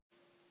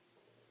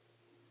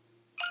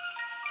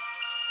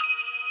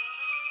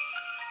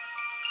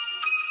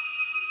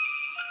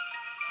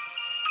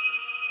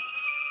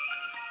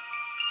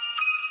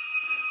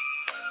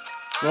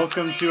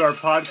Welcome to our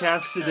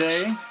podcast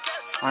today.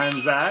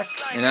 I'm Zach.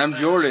 And I'm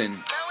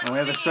Jordan. And we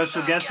have a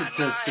special guest with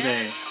us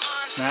today,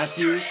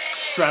 Matthew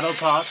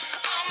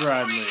Straddlepops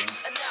Stradley.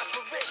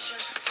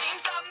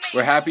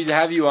 We're happy to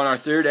have you on our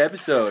third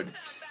episode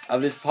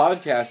of this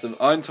podcast of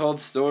Untold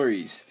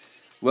Stories.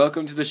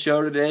 Welcome to the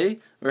show today.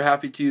 We're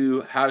happy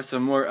to have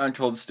some more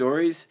untold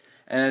stories.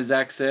 And as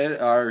Zach said,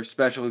 our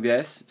special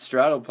guest,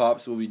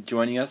 Straddlepops, will be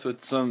joining us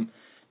with some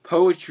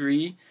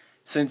poetry,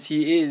 since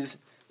he is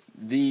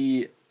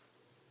the...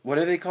 What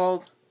are they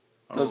called?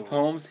 Those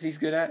poems that he's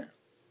good at?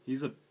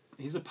 He's a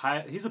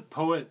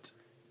poet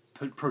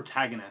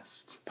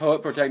protagonist.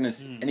 Poet protagonist.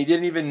 And he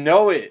didn't even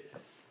know it.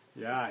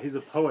 Yeah, he's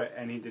a poet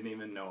and he didn't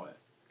even know it.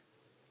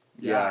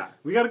 Yeah.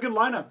 We got a good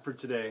lineup for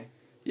today.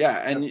 Yeah,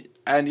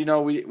 and you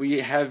know,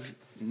 we have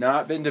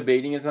not been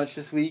debating as much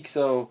this week,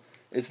 so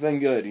it's been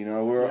good. You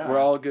know, we're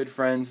all good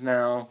friends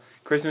now.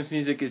 Christmas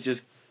music is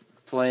just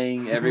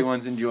playing.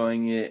 Everyone's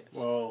enjoying it.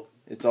 Well,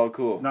 it's all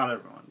cool. Not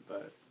everyone,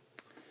 but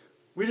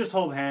we just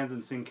hold hands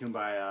and sing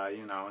Kumbaya.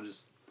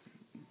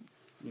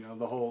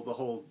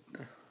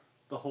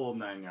 The whole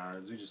 9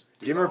 yards. We just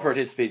Jimmer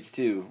participates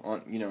too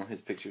on his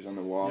pictures on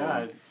the wall.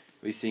 Yeah,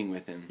 we sing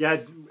with him.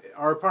 Yeah,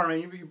 our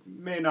apartment. You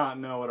may not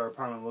know what our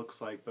apartment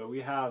looks like, but we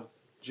have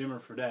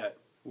Jimmer Fredette,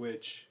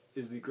 which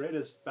is the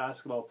greatest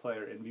basketball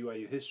player in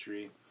BYU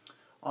history,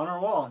 on our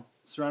wall,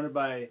 surrounded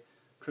by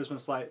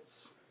Christmas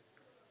lights.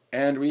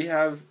 And we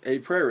have a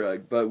prayer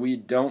rug, but we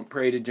don't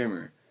pray to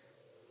Jimmer.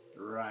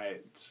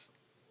 Right.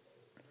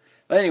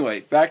 But anyway,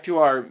 back to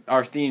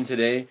our theme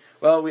today.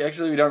 Well, we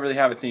don't really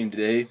have a theme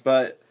today,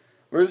 but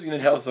we're just going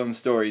to tell some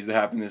stories that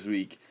happened this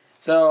week.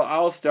 So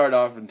I'll start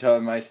off and tell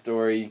my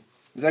story.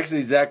 It's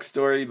actually Zach's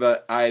story,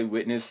 but I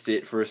witnessed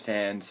it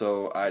firsthand,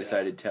 so I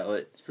decided to tell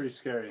it. It's pretty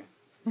scary.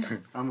 I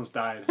almost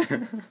died.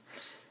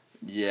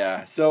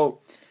 Yeah, so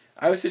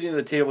I was sitting at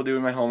the table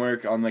doing my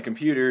homework on my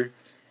computer,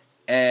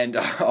 and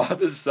all of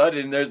a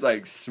sudden there's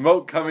like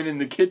smoke coming in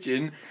the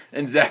kitchen,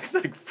 and Zach's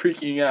like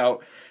freaking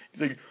out.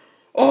 He's like,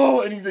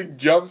 oh, and he like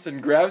jumps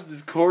and grabs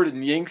this cord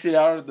and yanks it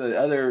out of the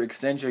other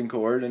extension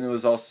cord, and it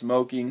was all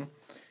smoking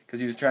because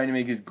he was trying to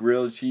make his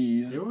grilled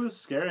cheese. It was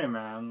scary,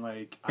 man.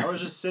 Like, I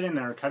was just sitting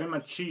there cutting my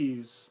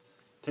cheese.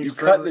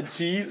 Cut the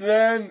cheese,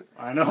 man?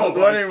 I know. I was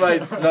wondering why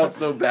it smelled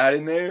so bad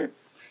in there.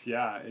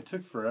 Yeah, it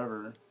took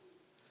forever.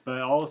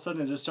 But all of a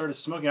sudden it just started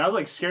smoking. I was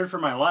like scared for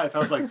my life. I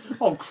was like,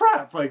 oh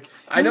crap. Like,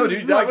 I know,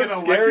 dude, that was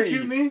scary.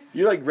 Electrocute me?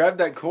 You like grabbed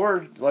that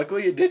cord.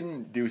 Luckily it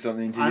didn't do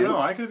something to you. I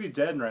know, I could be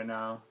dead right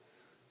now.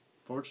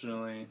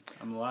 Fortunately,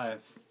 I'm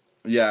alive.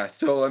 Yeah,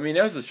 so, I mean,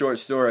 that was a short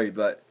story,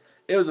 but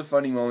it was a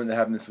funny moment that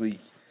happened this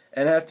week.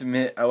 And I have to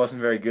admit, I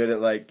wasn't very good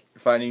at, like,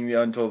 finding the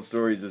untold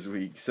stories this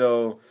week.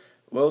 So,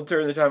 we'll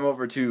turn the time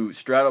over to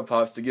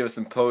Straddlepops to give us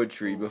some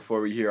poetry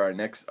before we hear our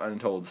next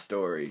untold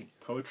story.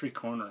 Poetry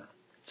Corner.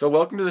 So,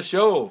 welcome to the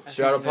show,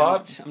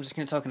 Straddlepops. I'm just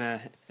going to talk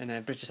in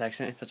a British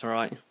accent, if that's all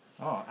right.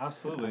 Oh,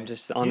 absolutely. I'm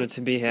just honoured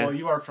to be here. Well,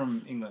 you are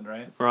from England,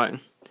 right? Right.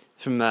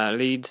 From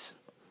Leeds.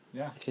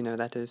 Yeah. If you know where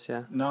that is,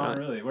 yeah. No, right.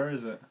 Really. Where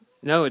is it?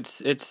 No,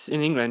 it's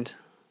in England.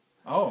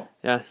 Oh.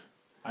 Yeah.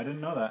 I didn't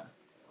know that.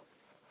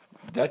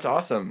 That's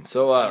awesome.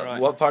 So,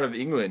 right. What part of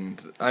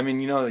England? I mean,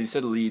 you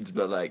said Leeds,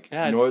 but like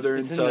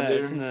northern, southern?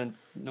 It's in the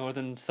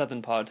northern,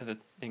 southern part of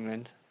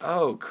England.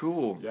 Oh,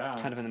 cool. Yeah.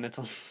 Kind of in the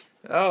middle.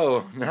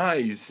 Oh,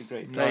 nice. It's a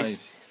great place.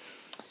 Nice.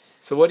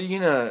 So what are you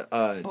gonna...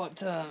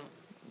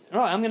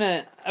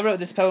 Right, I wrote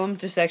this poem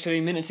just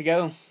actually minutes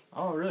ago.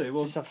 Oh, really?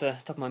 Well, just off the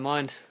top of my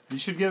mind. You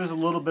should give us a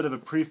little bit of a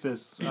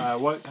preface.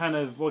 What kind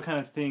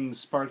of things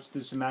sparked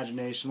this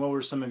imagination? What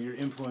were some of your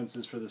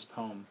influences for this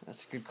poem?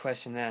 That's a good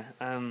question there.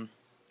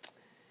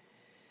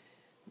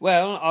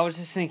 Well, I was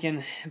just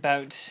thinking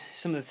about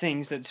some of the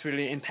things that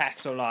really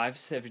impact our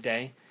lives every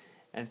day,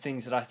 and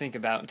things that I think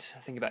about.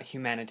 I think about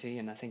humanity,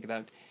 and I think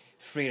about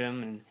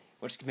freedom, and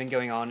what's been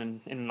going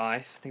on in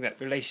life. I think about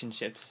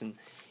relationships, and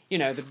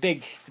the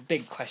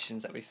big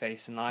questions that we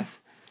face in life.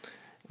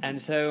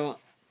 And so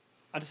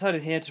I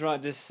decided here to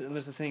write this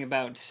little thing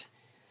about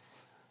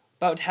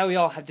how we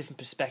all have different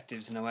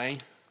perspectives in a way.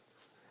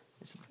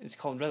 It's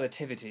called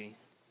relativity.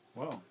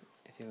 Whoa.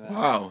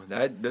 Wow,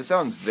 that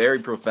sounds very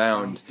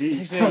profound. Sounds deep.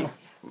 It's actually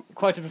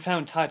quite a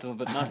profound title,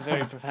 but not a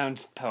very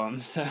profound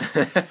poem. So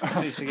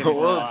please forgive me.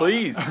 Well,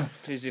 please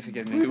do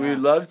forgive me. we would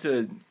love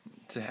to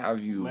have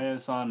you lay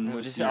us on. I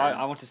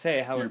want to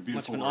say how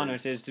much of an honor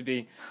it is to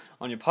be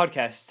on your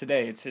podcast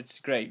today. It's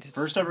great.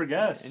 First ever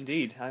guest.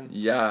 Indeed.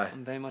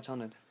 I'm very much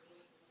honored.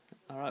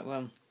 All right,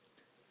 well.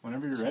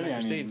 Whenever you're ready,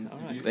 proceed. All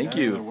right. Thank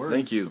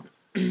you.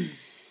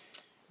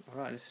 All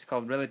right, this is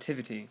called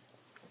Relativity.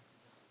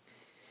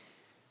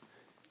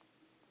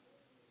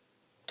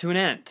 To an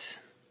ant,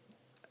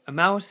 a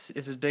mouse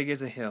is as big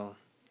as a hill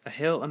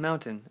a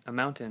mountain,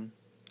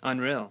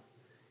 unreal.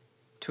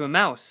 To a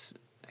mouse,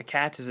 a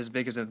cat is as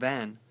big as a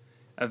van,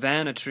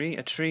 a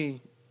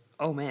tree,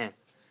 oh man.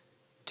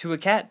 To a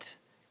cat,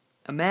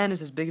 a man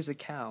is as big as a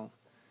cow,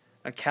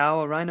 a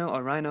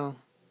rhino,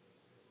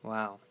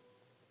 wow.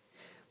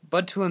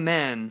 But to a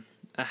man,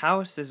 a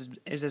house is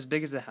as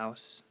big as a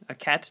house, a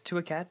cat to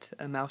a cat,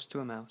 a mouse to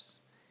a mouse.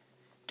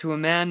 To a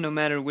man, no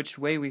matter which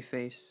way we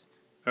face,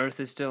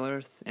 earth is still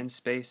earth, and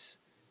space,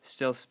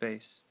 still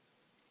space.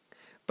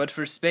 But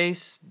for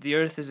space, the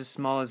earth is as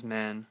small as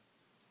man.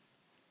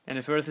 And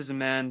if earth is a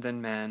man,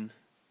 then man,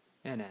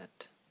 an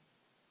ant.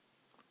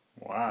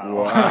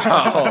 Wow.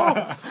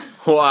 Wow.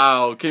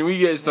 Wow. Can we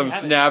get some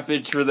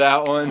snappage for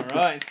that one?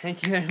 Alright,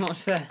 thank you very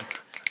much there.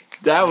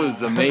 That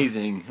was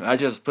amazing. I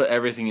just put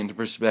everything into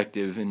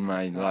perspective in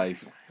my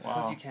life. I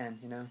hope you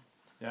can,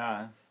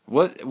 Yeah.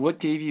 What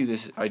gave you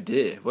this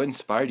idea? What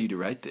inspired you to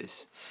write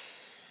this?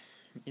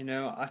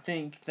 I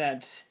think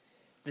that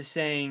the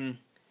saying,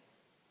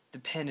 the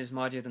pen is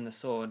mightier than the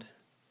sword,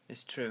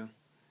 is true.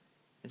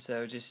 And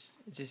so just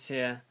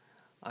here,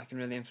 I can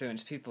really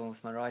influence people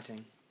with my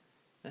writing.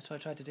 That's what I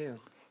try to do.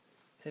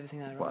 With everything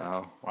that I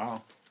write.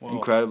 Wow. Well,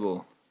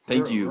 Incredible.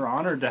 Thank you. We're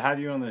honored to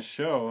have you on the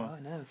show. Oh,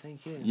 no,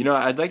 thank you.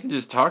 I'd like to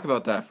just talk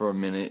about that for a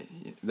minute.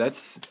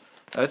 That's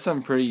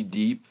some pretty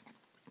deep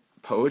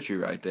poetry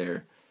right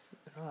there.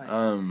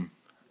 Right.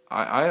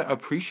 I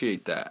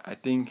appreciate that. I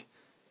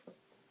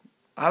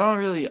don't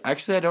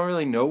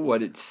really know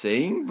what it's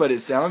saying, but it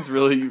sounds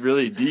really,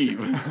 really deep.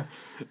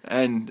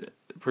 And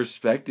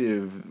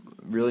perspective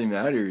really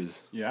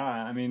matters. Yeah,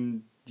 I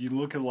mean, you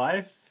look at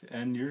life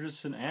and you're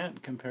just an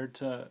ant compared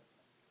to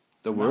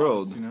the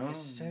world. It's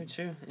so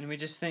true. And we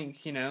just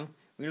think,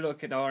 we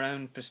look at our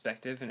own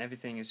perspective and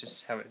everything is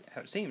just how it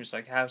seems.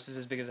 Like a house is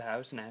as big as a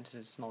house, an ant is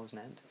as small as an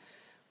ant.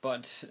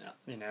 But,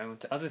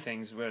 to other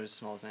things, we're as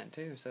small as an ant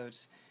too. So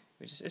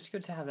it's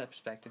good to have that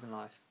perspective in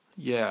life.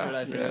 Yeah.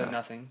 We're really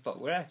nothing,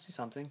 but we're actually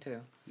something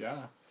too.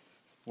 Yeah.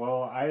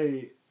 Well,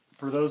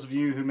 for those of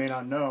you who may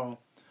not know,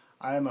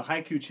 I am a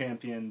haiku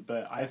champion,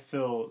 but I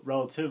feel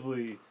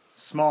relatively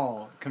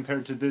small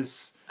compared to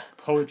this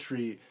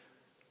poetry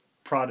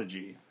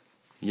prodigy.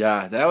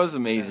 Yeah, that was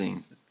amazing.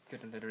 That's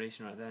good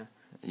alliteration right there.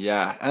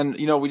 Yeah, and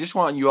we just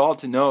want you all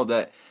to know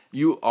that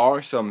you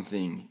are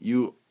something.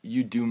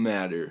 You do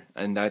matter,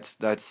 and that's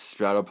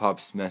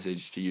Straddlepops'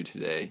 message to you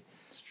today.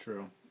 It's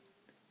true.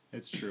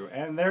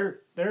 And there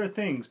are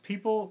things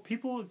people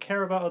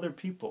care about other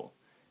people.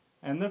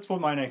 And that's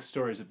what my next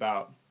story is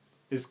about.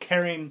 Is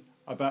caring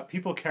about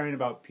people.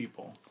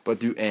 But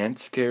do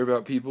ants care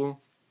about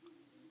people?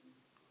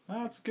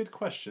 That's a good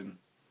question.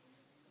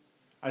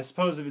 I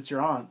suppose if it's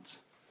your aunt,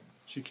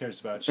 she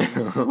cares about you.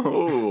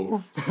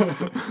 Oh.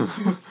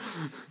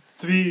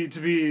 to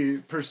be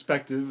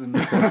perspective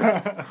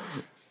and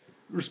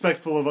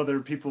respectful of other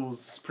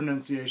people's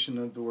pronunciation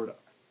of the word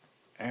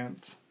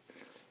ant.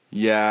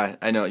 Yeah,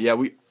 I know.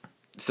 Yeah,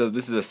 so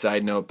this is a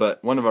side note,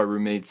 but one of our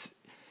roommates,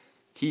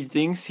 he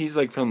thinks he's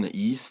like from the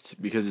East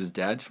because his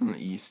dad's from the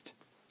East.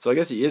 So I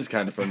guess he is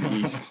kind of from the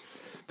East.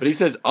 But he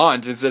says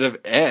aunt instead of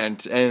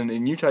ant, and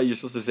in Utah you're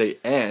supposed to say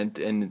ant,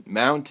 and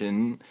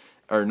mountain,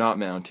 or not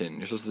mountain.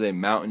 You're supposed to say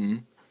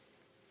mountain.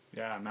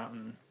 Yeah,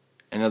 mountain.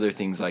 And other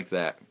things like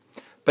that.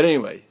 But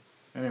anyway.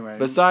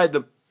 Beside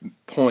the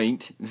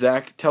point,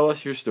 Zach, tell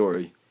us your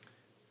story.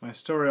 My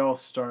story all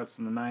starts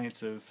in the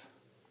night of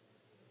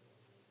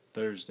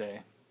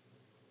Thursday.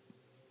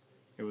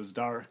 It was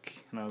dark,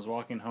 and I was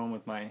walking home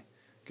with my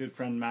good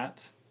friend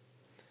Matt.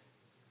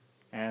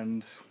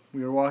 And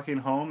we were walking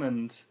home,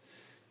 and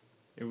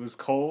it was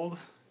cold,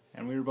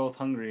 and we were both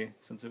hungry,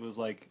 since it was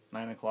like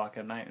 9 o'clock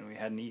at night, and we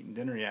hadn't eaten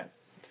dinner yet.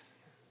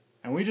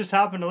 And we just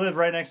happened to live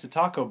right next to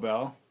Taco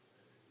Bell.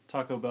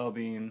 Taco Bell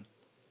being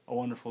a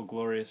wonderful,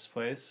 glorious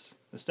place.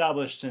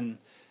 Established in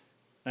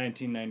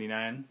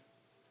 1999.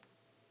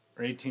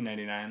 Or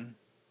 1899.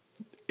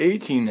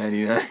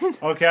 1899.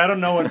 Okay, I don't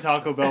know when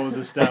Taco Bell was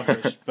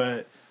established,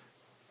 but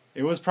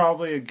it was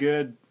probably a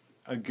good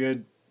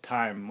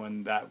time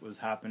when that was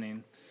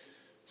happening.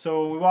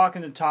 So we walk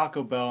into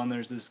Taco Bell and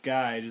there's this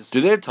guy just...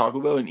 Do they have Taco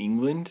Bell in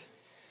England?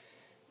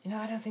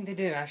 I don't think they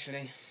do,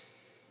 actually.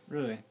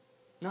 Really?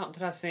 Not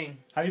that I've seen.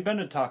 Have you been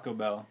to Taco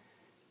Bell?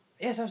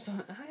 Yes, I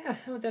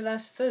went there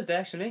last Thursday,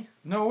 actually.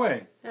 No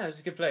way. Yeah, it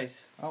was a good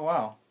place. Oh,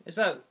 wow. It's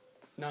about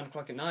 9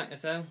 o'clock at night or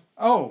so.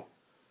 Oh.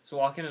 So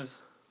walking, I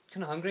was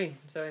kind of hungry,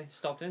 so I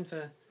stopped in for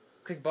a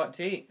quick bite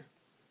to eat.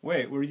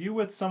 Wait, were you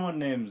with someone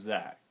named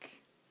Zach?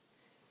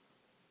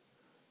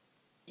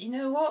 You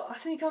know what? I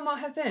think I might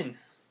have been.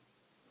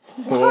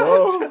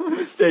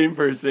 Whoa. Same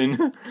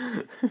person.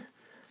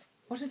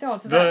 What's your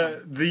thoughts of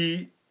that?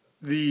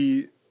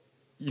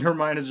 Your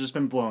mind has just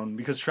been blown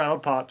because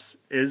Straddlepops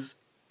is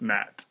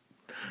Matt.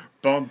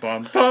 Bum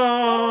bum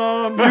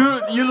bum.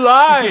 You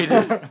lied.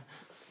 I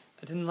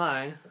didn't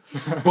lie.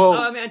 Well,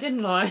 I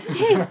didn't lie.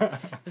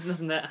 There's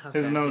nothing there. Okay,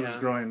 his nose is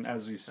growing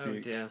as we speak. Oh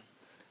dear.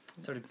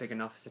 It's already big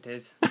enough as it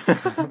is.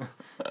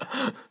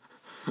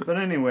 But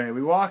anyway,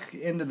 we walk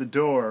into the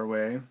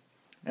doorway,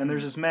 and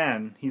there's this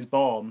man. He's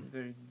bald.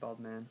 Very bald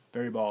man.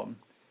 Very bald.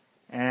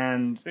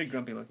 And... very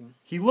grumpy looking.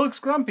 He looks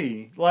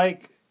grumpy.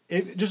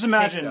 Just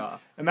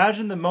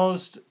imagine the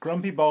most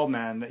grumpy bald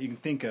man that you can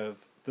think of.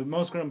 The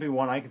most grumpy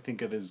one I can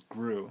think of is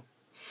Gru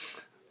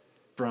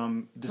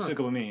from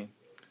Despicable Me.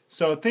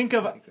 So think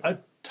of a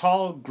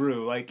tall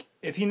Gru.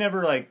 If he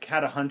never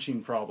had a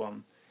hunching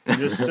problem, He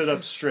just stood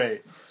up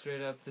straight.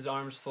 Straight up, his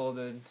arms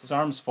folded. His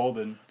arms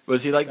folded.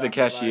 Was he like the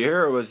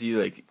cashier, or was he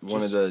like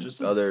one of the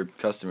just other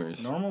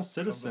customers? Normal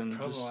citizen,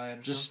 Provo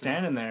just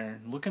standing there,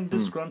 looking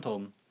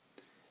disgruntled.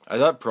 I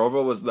thought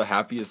Provo was the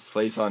happiest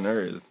place on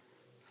earth.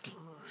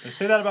 They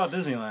say that about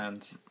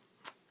Disneyland.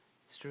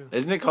 It's true.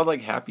 Isn't it called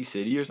like Happy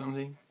City or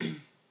something?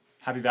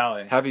 Happy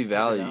Valley. Happy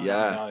Valley,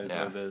 yeah. Happy Valley is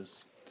what it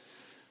is.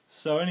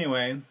 So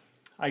anyway,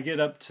 I get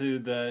up to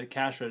the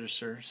cash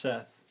register,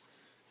 Seth.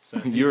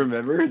 You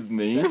remember his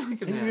name? He's a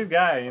good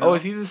guy. You know? Oh,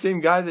 is he the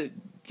same guy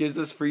that gives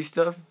us free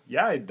stuff?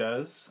 Yeah, he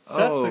does. Seth's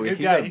Oh, a good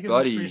he's guy. our He gives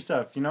buddy. us free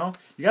stuff, you know?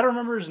 You gotta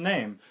remember his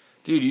name.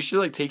 Dude, you should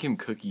like take him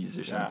cookies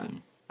or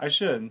something. I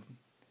should.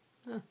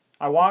 Huh.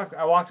 I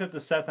walked up to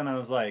Seth and I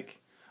was like,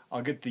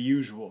 I'll get the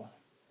usual.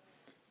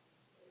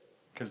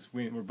 Because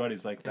we're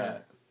buddies like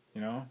that,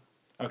 you know?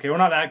 Okay, we're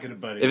not that good at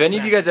buddies. If any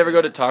of you guys ever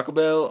go to Taco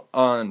Bell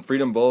on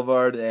Freedom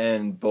Boulevard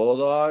and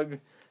Bulldog,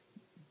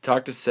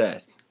 talk to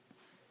Seth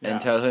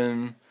and tell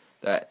him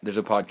that there's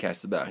a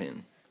podcast about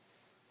him.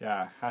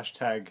 Yeah,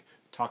 hashtag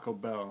Taco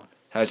Bell.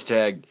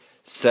 Hashtag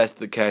Seth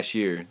the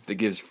cashier that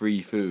gives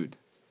free food.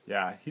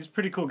 Yeah, he's a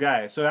pretty cool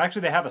guy. So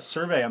actually they have a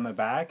survey on the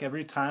back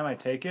every time I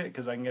take it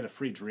because I can get a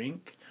free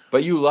drink.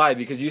 But you lie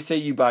because you say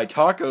you buy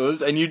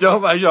tacos and you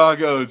don't buy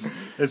tacos.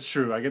 It's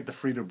true. I get the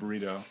Frito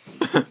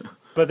burrito.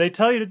 But they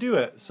tell you to do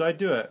it, so I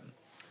do it.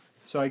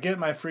 So I get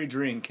my free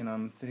drink and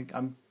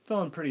I'm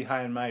feeling pretty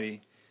high and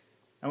mighty.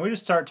 And we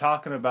just start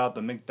talking about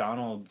the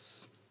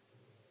McDonald's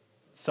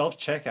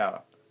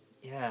self-checkout.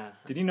 Yeah.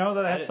 Did you know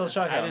that they have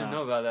self-checkout? I didn't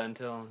know about that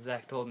until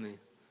Zach told me.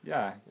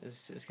 Yeah.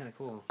 It's kind of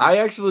cool. I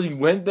actually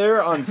went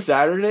there on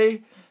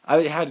Saturday.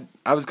 I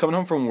was coming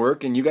home from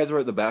work and you guys were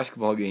at the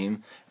basketball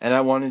game and I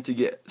wanted to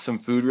get some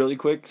food really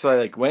quick, so I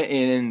like went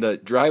in and the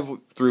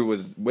drive-through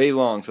was way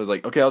long, so I was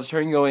like, okay, I'll just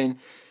try and go in.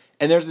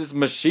 And there's this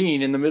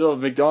machine in the middle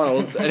of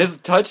McDonald's and it's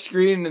a touch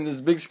screen and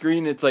this big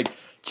screen. It's like,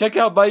 check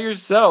out by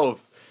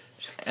yourself.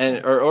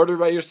 Or order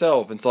by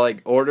yourself. And so I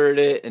like ordered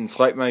it and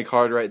swiped my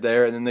card right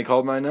there and then they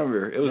called my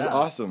number. It was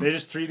awesome. They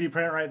just 3D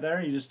print it right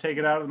there. You just take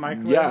it out of the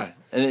microwave. Yeah,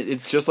 and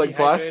it's just like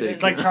plastic.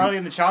 It's like Charlie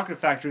and the Chocolate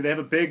Factory. They have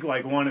a big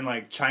like one in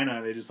like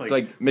China. They just it's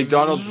like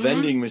McDonald's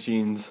vending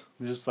machines.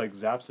 They just like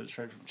zaps it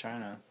straight from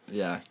China.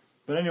 Yeah.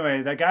 But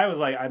anyway, that guy was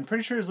like, I'm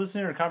pretty sure he was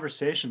listening to a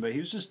conversation, but he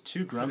was just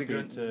too grumpy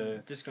to...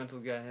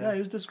 Disgruntled guy, Yeah, he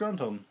was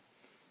disgruntled.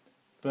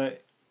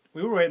 But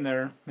we were waiting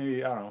there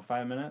maybe, I don't know,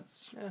 5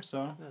 minutes or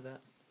so. Not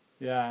that.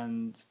 Yeah,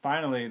 and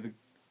finally the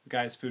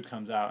guy's food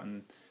comes out,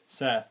 and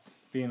Seth,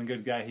 being the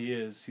good guy he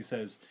is, he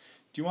says,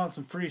 do you want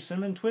some free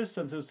cinnamon twists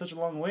since it was such a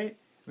long wait?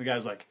 And the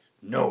guy's like,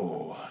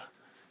 no.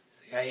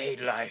 He's like, I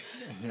hate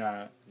life.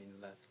 Yeah, He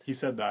left. he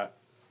said that,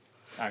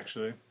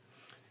 actually.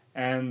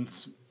 And...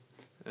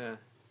 Yeah,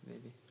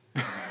 maybe.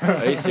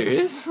 Are you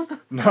serious?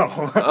 No.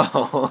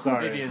 Oh.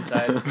 Sorry. Maybe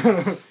inside.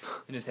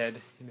 In his head.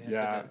 He may have said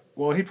Yeah. that.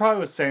 Well, he probably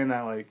was saying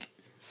that like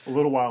a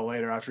little while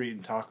later after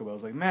eating Taco Bell. I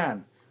was like,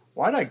 man,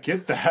 why'd I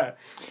get that?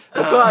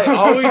 That's what I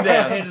always Hate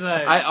am.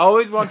 life. I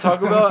always want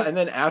Taco Bell, and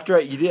then after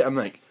I eat it, I'm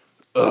like,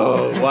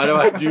 oh, why do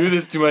I do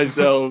this to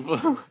myself?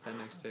 That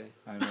next day.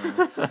 I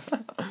know.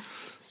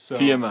 So,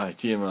 TMI.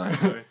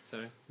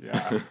 Sorry.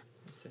 Yeah.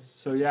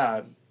 So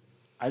yeah,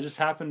 I just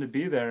happened to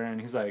be there,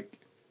 and he's like,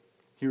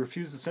 he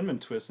refused the cinnamon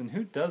twist, and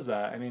who does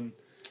that? I mean,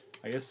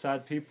 I guess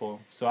sad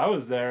people. So I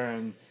was there,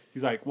 and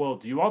he's like, well,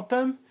 do you want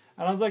them?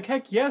 And I was like,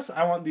 heck yes,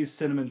 I want these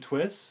cinnamon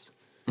twists.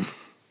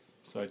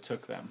 So I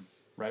took them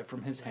right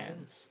from his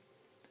hands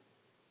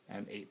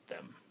and ate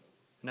them.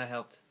 And I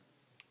helped.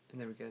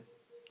 And they were good.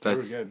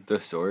 That's They were good. the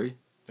story.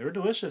 They were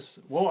delicious.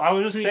 Well, I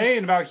was just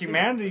saying about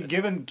humanity,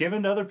 giving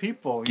to other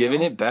people. You Giving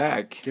know? it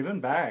back.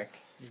 Giving back.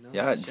 You know?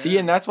 Yeah, Share. see,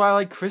 and that's why I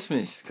like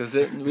Christmas, because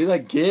we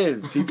like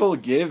give. People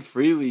give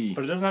freely.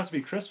 But it doesn't have to be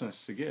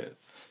Christmas to give.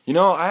 You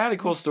know, I had a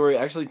cool story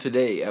actually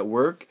today at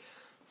work.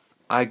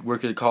 I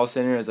work at a call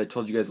center, as I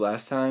told you guys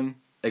last time,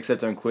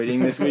 except I'm quitting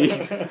this week.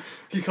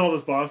 He called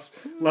his boss,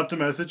 left a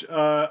message,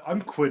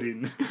 I'm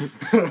quitting.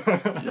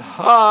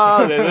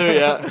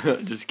 Hallelujah.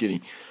 Just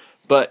kidding.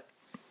 But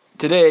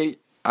today,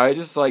 I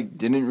just like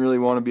didn't really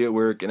want to be at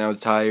work, and I was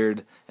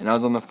tired, and I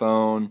was on the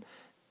phone,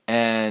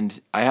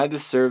 and I had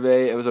this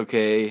survey. It was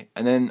okay.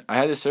 And then I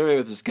had this survey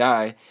with this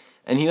guy,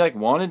 and he like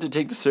wanted to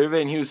take the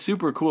survey, and he was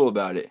super cool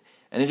about it.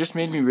 And it just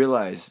made me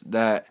realize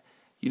that,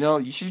 you know,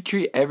 you should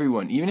treat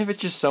everyone, even if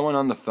it's just someone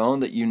on the phone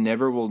that you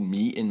never will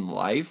meet in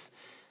life,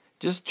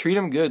 just treat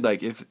them good.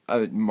 Like if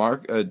a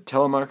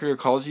telemarketer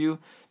calls you,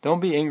 don't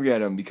be angry at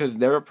them, because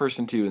they're a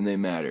person too and they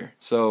matter.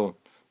 So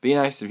be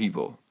nice to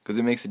people, because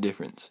it makes a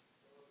difference.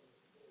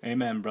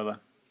 Amen, brother.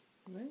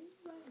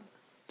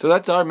 So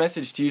that's our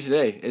message to you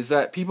today, is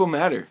that people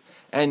matter.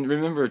 And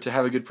remember to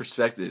have a good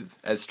perspective,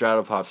 as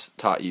Straddlepops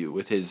taught you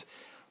with his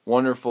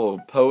wonderful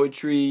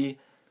poetry.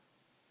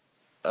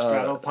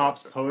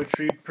 Straddlepops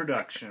Poetry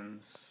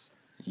Productions.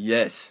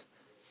 Yes,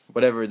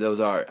 whatever those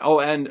are. Oh,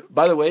 and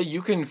by the way,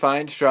 you can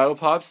find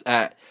Straddlepops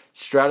at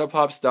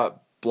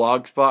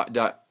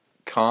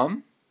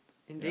straddlepops.blogspot.com.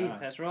 Indeed, Yeah.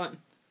 that's right.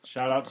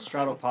 Shout out to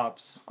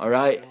Straddlepops. All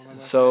right.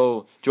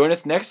 So join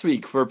us next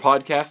week for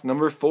podcast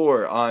number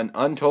 4 on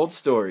Untold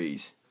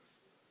Stories.